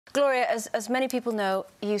Gloria, as many people know,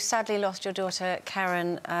 you sadly lost your daughter,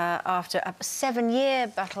 Caron, after a 7-year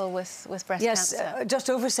battle with breast cancer. Yes, just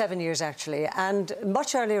over 7 years, actually. And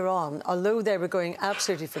much earlier on, although they were going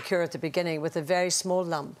absolutely for cure at the beginning with a very small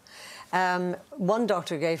lump, one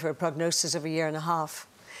doctor gave her a prognosis of 1.5 years.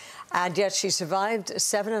 And yet she survived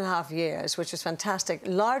 7.5 years, which was fantastic,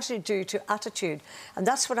 largely due to attitude. And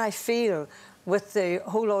that's what I feel with the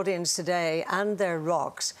whole audience today and their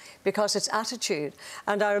rocks, because it's attitude.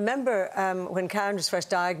 And I remember when Caron was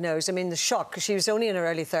first diagnosed, I mean, the shock, because she was only in her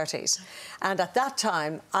early 30s. And at that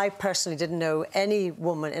time, I personally didn't know any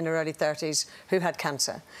woman in her early 30s who had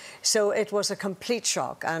cancer. So it was a complete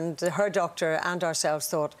shock. And her doctor and ourselves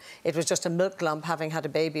thought it was just a milk lump, having had a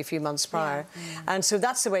baby a few months prior. Yeah. And so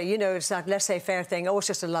that's the way, you know, it's that laissez-faire thing, oh, it's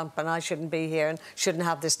just a lump and I shouldn't be here and shouldn't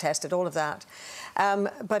have this tested, all of that.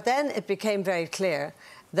 But then it became very clear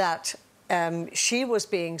that she was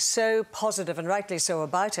being so positive, and rightly so,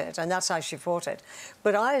 about it, and that's how she fought it.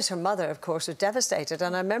 But I, as her mother, of course, was devastated.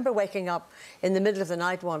 And I remember waking up in the middle of the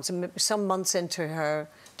night once, some months into her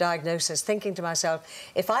diagnosis, thinking to myself,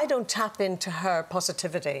 if I don't tap into her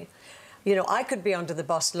positivity, you know, I could be under the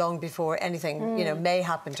bus long before anything, you know, may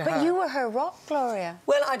happen to her. But you were her rock, Gloria.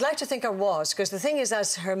 Well, I'd like to think I was, because the thing is,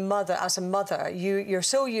 as her mother, as a mother, you're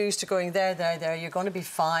so used to going there, you're going to be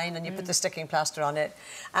fine, and you put the sticking plaster on it.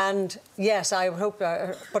 And yes, I hope,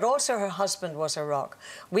 but also her husband was a rock.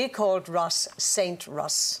 We called Russ Saint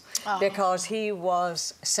Russ, because he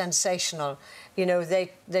was sensational. You know,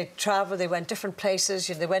 they travelled, they went different places.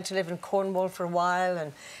 You know, they went to live in Cornwall for a while,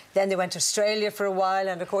 and then they went to Australia for a while.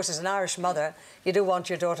 And, of course, as an Irish mother, you don't want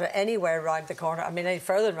your daughter anywhere around the corner. I mean, any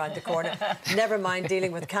further around the corner, never mind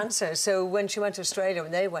dealing with cancer. So when she went to Australia,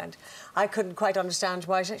 when they went, I couldn't quite understand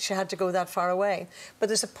why she had to go that far away. But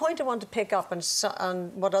there's a point I want to pick up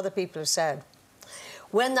on what other people have said.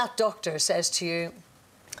 When that doctor says to you,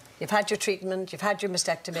 you've had your treatment, you've had your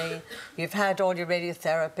mastectomy, you've had all your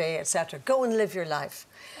radiotherapy, etc. Go and live your life.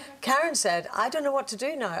 Caron said, I don't know what to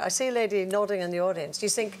do now. I see a lady nodding in the audience. You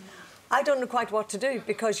think, I don't know quite what to do,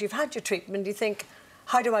 because you've had your treatment. You think,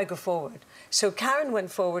 how do I go forward? So Caron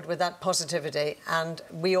went forward with that positivity, and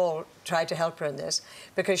we all tried to help her in this,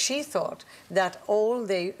 because she thought that all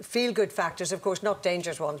the feel-good factors, of course, not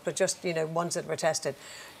dangerous ones, but just, you know, ones that were tested,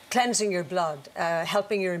 cleansing your blood,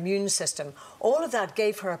 helping your immune system, all of that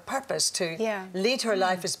gave her a purpose to lead her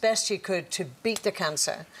life as best she could to beat the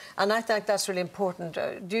cancer. And I think that's really important.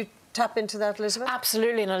 Do you tap into that, Elizabeth?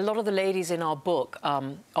 Absolutely, and a lot of the ladies in our book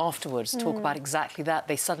afterwards talk about exactly that.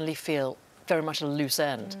 They suddenly feel very much at a loose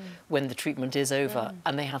end when the treatment is over,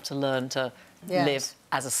 and they have to learn to live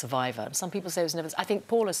as a survivor. And some people say it was never... I think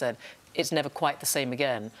Paula said it's never quite the same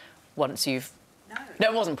again once you've... No,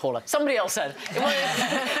 it wasn't Paula. Somebody else said.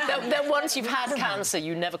 That once you've had cancer,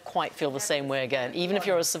 you never quite feel the same way again. Even if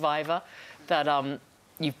you're a survivor, that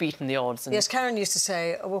you've beaten the odds. And... Yes, Caron used to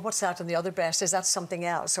say, oh, well, what's that on the other breast? Is that something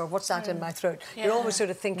else? Or what's that in my throat? You're always sort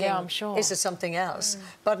of thinking, I'm sure, is it something else?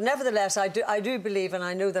 But nevertheless, I do believe, and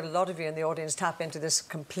I know that a lot of you in the audience tap into this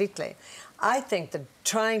completely, I think that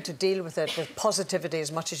trying to deal with it with positivity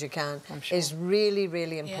as much as you can is really,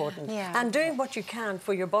 really important. And doing what you can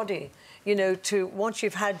for your body, you know, to, once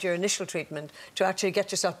you've had your initial treatment, to actually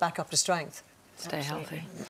get yourself back up to strength. Stay healthy.